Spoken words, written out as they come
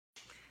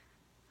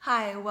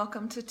Hi,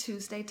 welcome to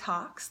Tuesday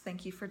Talks.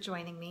 Thank you for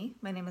joining me.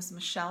 My name is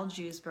Michelle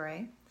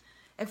Jewsbury.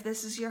 If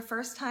this is your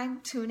first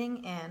time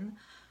tuning in,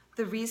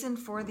 the reason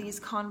for these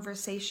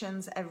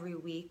conversations every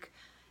week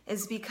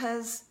is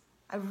because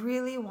I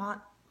really want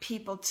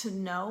people to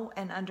know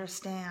and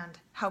understand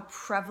how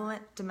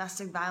prevalent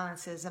domestic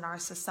violence is in our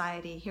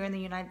society here in the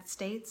United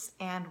States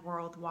and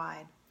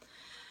worldwide.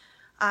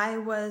 I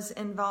was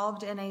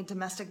involved in a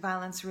domestic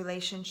violence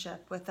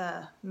relationship with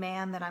a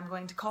man that I'm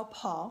going to call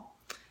Paul.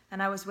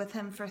 And I was with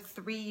him for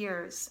 3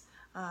 years,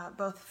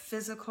 both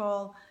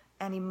physical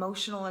and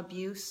emotional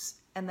abuse,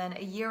 and then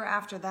a year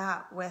after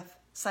that with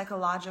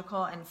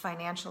psychological and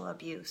financial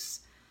abuse.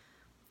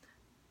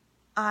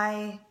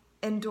 I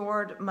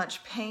endured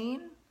much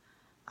pain.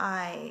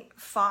 I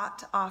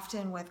fought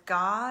often with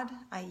God.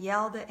 I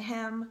yelled at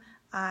him.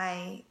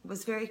 I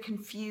was very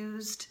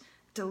confused,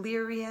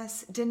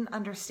 delirious, didn't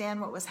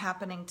understand what was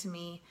happening to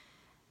me,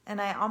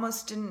 and I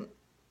almost didn't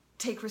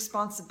take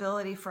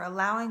responsibility for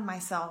allowing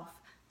myself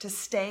to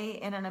stay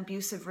in an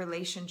abusive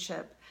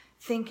relationship,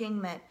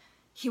 thinking that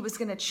he was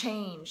going to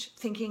change,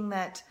 thinking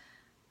that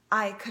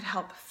I could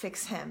help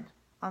fix him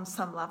on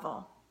some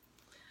level.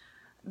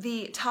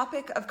 The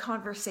topic of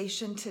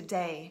conversation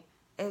today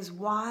is,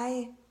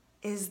 why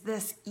is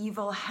this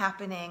evil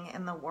happening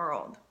in the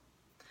world?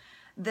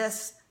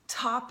 This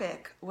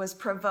topic was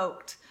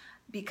provoked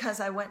because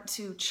I went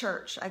to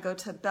church. I go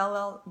to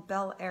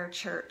Bel Air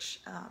Church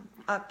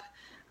up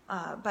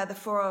by the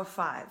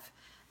 405.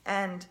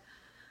 And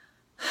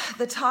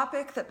the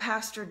topic that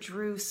Pastor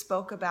Drew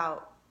spoke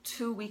about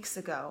 2 weeks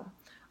ago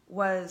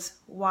was,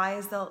 why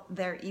is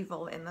there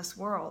evil in this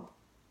world?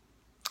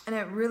 And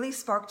it really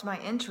sparked my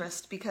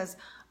interest because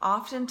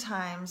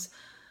oftentimes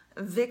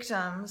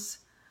victims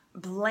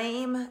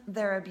blame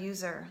their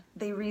abuser.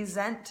 They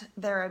resent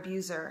their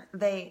abuser.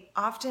 They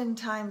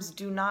oftentimes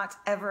do not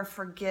ever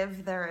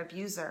forgive their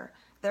abuser,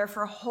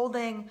 therefore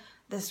holding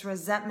this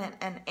resentment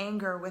and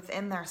anger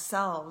within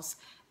themselves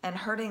and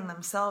hurting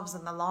themselves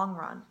in the long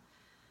run.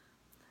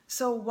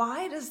 So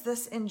why does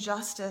this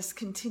injustice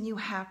continue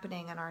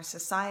happening in our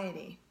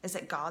society? Is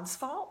it God's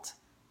fault?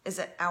 Is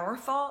it our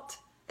fault?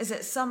 Is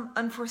it some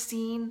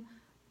unforeseen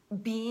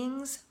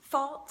being's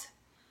fault?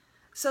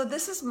 So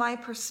this is my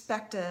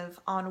perspective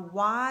on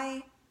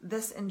why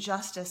this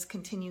injustice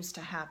continues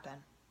to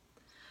happen.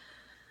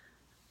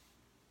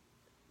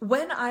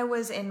 When I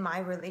was in my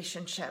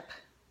relationship,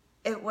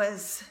 it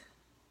was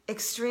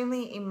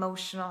extremely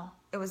emotional.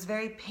 It was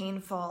very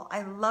painful.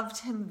 I loved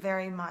him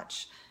very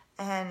much,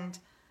 and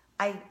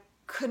I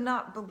could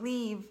not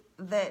believe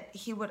that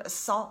he would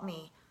assault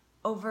me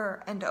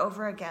over and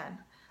over again.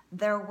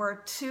 There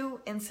were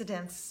 2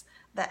 incidents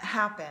that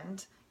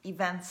happened,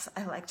 events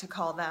I like to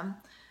call them,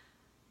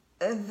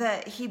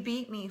 that he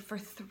beat me for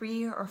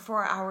 3 or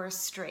 4 hours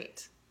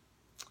straight.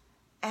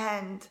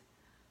 And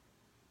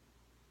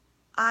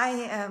I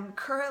am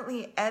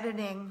currently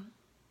editing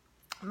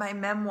my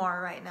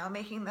memoir right now,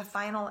 making the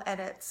final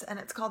edits, and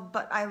it's called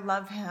But I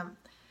Love Him.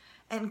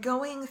 And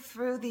going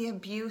through the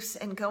abuse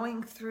and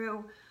going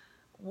through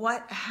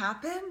what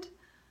happened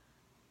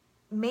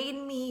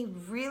made me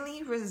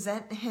really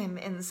resent him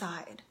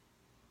inside.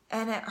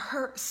 And it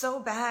hurt so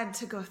bad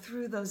to go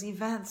through those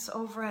events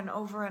over and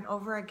over and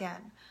over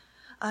again.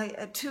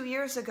 2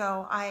 years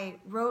ago, I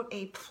wrote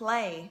a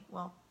play,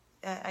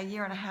 a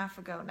year and a half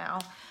ago now,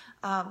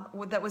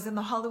 that was in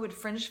the Hollywood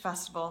Fringe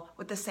Festival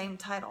with the same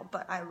title,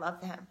 But I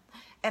Love Him.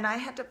 And I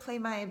had to play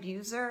my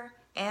abuser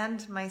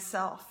and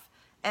myself.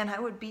 And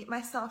I would beat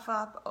myself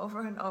up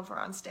over and over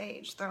on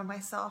stage, throw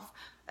myself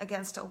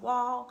against a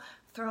wall,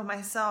 throw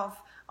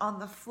myself on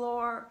the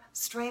floor,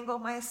 strangle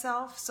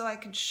myself so I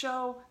could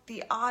show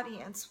the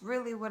audience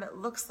really what it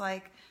looks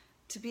like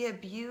to be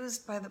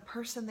abused by the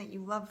person that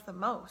you love the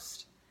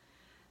most.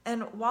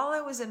 And while I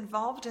was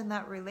involved in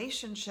that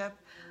relationship,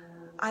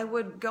 I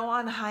would go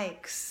on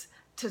hikes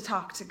to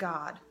talk to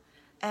God.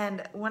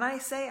 And when I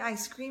say I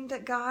screamed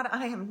at God,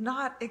 I am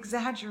not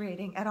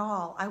exaggerating at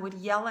all. I would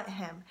yell at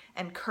him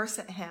and curse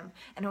at him.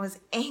 And I was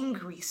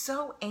angry,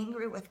 so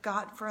angry with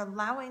God for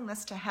allowing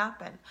this to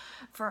happen,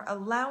 for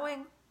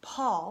allowing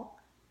Paul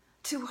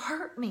to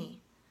hurt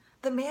me,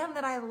 the man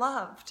that I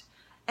loved.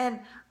 And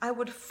I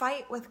would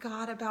fight with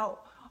God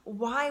about,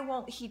 why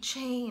won't he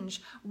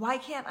change? Why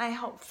can't I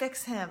help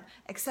fix him?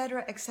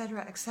 Etc.,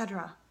 etc.,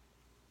 etc.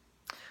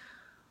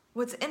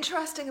 What's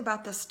interesting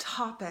about this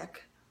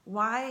topic,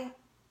 why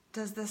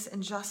does this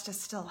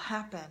injustice still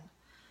happen,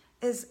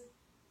 is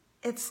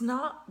it's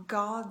not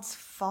God's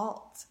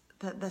fault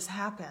that this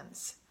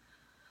happens.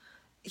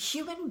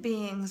 Human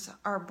beings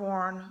are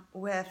born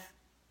with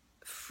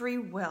free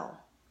will,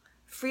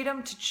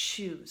 freedom to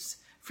choose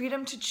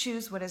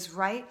what is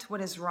right,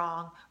 what is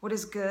wrong, what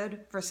is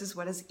good versus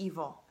what is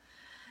evil.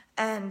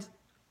 And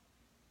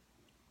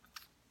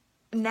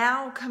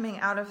now coming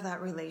out of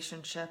that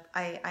relationship,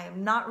 I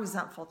am not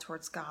resentful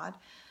towards God.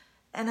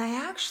 And I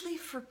actually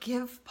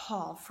forgive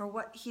Paul for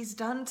what he's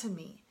done to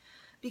me,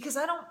 because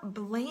I don't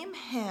blame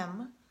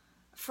him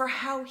for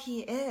how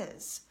he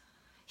is.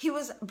 He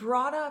was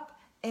brought up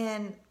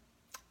in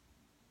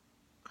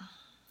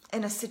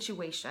in a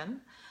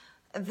situation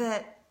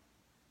that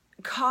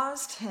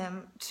caused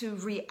him to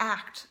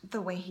react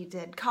the way he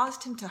did,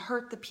 caused him to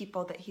hurt the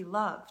people that he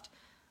loved.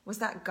 Was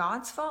that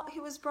God's fault he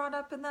was brought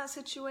up in that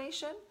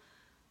situation?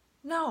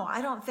 No,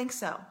 I don't think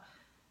so.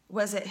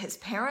 Was it his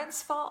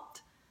parents'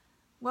 fault?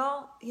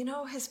 Well,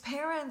 his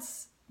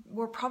parents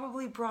were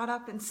probably brought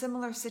up in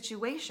similar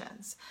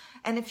situations.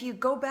 And if you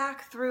go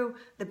back through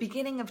the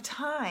beginning of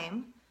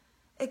time,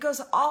 it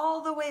goes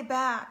all the way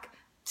back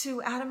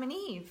to Adam and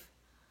Eve,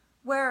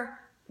 where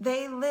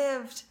they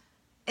lived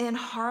in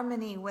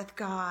harmony with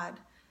God.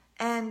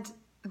 And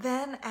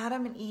then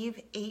Adam and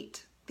Eve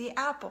ate the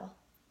apple,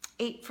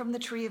 ate from the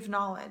tree of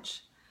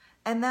knowledge.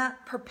 And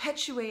that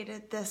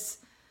perpetuated this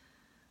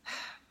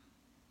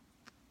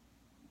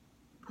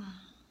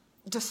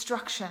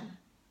destruction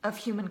of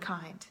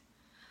humankind.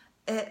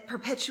 It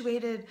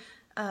perpetuated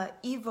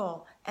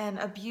evil and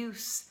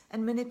abuse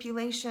and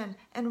manipulation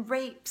and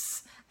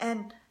rapes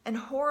and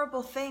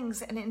horrible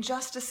things and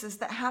injustices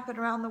that happen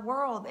around the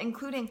world,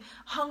 including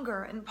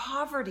hunger and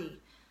poverty.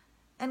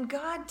 And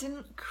God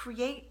didn't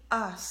create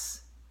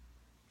us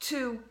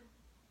to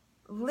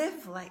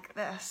live like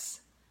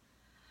this.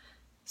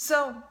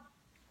 So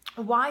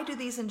why do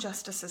these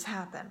injustices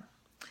happen?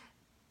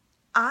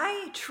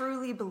 I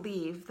truly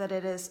believe that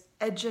it is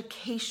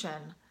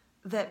education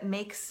that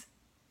makes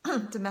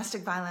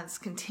domestic violence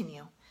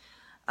continue.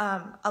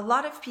 A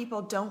lot of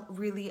people don't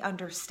really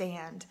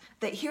understand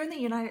that here in the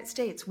United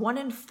States, 1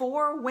 in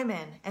 4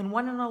 women and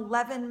 1 in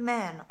 11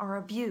 men are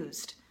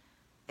abused.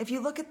 If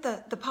you look at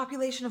the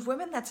population of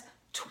women, that's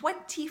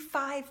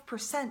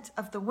 25%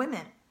 of the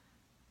women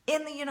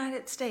in the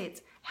United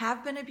States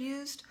have been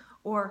abused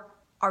or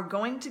are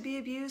going to be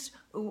abused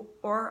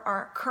or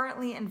are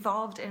currently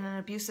involved in an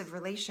abusive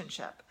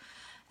relationship.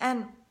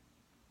 And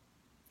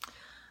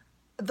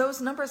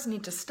those numbers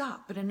need to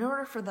stop. But in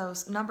order for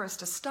those numbers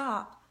to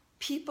stop,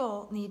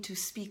 people need to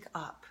speak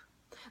up.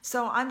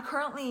 So I'm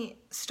currently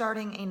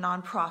starting a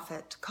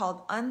nonprofit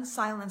called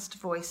Unsilenced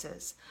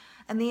Voices.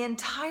 And the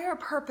entire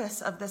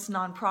purpose of this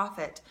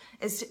nonprofit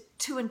is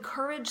to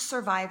encourage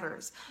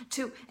survivors,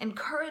 to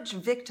encourage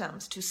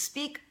victims to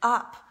speak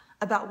up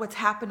about what's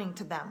happening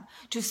to them,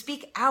 to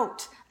speak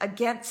out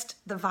against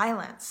the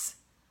violence,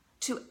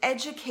 to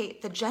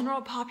educate the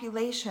general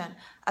population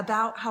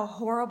about how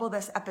horrible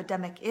this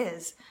epidemic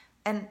is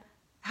and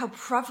how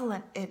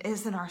prevalent it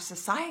is in our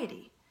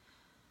society.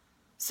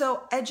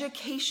 So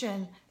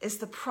education is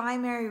the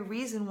primary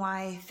reason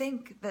why I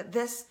think that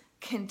this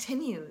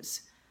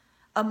continues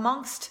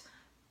amongst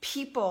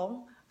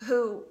people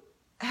who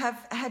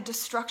have had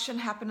destruction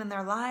happen in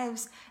their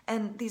lives,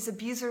 and these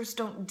abusers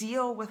don't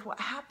deal with what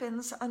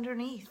happens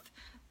underneath.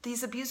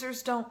 These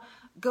abusers don't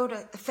go to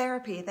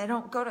therapy, they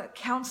don't go to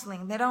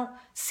counseling, they don't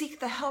seek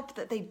the help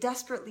that they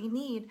desperately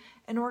need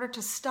in order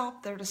to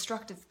stop their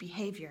destructive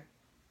behavior.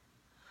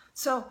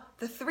 So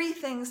the 3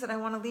 things that I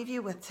want to leave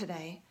you with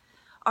today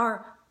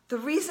are the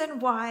reason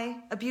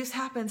why abuse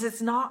happens.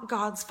 It's not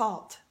God's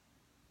fault.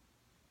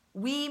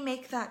 We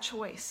make that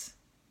choice.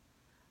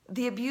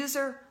 The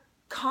abuser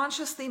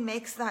consciously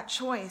makes that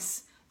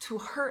choice to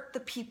hurt the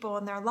people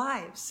in their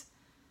lives.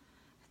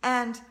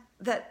 And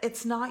that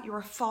it's not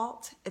your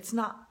fault, it's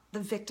not the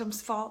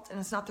victim's fault, and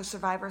it's not the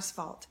survivor's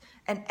fault.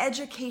 And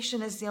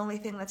education is the only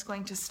thing that's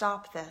going to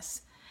stop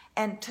this,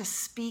 and to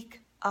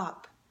speak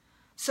up.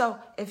 So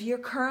if you're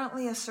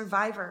currently a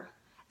survivor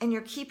and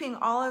you're keeping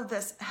all of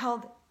this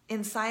held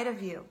inside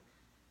of you,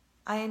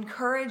 I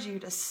encourage you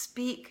to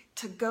speak,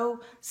 to go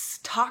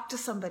talk to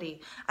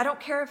somebody. I don't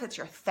care if it's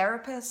your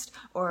therapist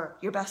or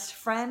your best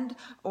friend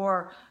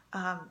or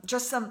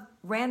just some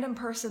random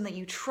person that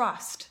you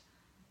trust.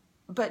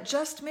 But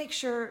just make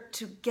sure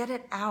to get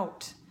it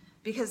out.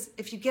 Because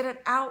if you get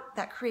it out,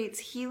 that creates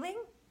healing.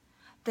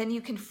 Then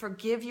you can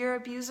forgive your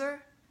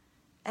abuser.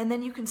 And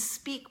then you can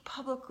speak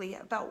publicly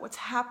about what's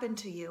happened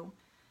to you.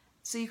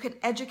 So you can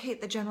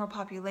educate the general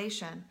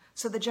population.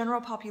 So the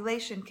general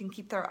population can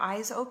keep their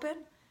eyes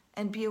open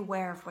and be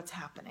aware of what's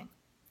happening.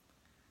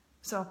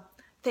 So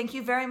thank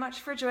you very much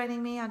for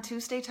joining me on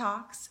Tuesday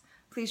Talks.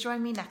 Please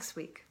join me next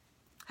week.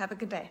 Have a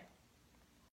good day.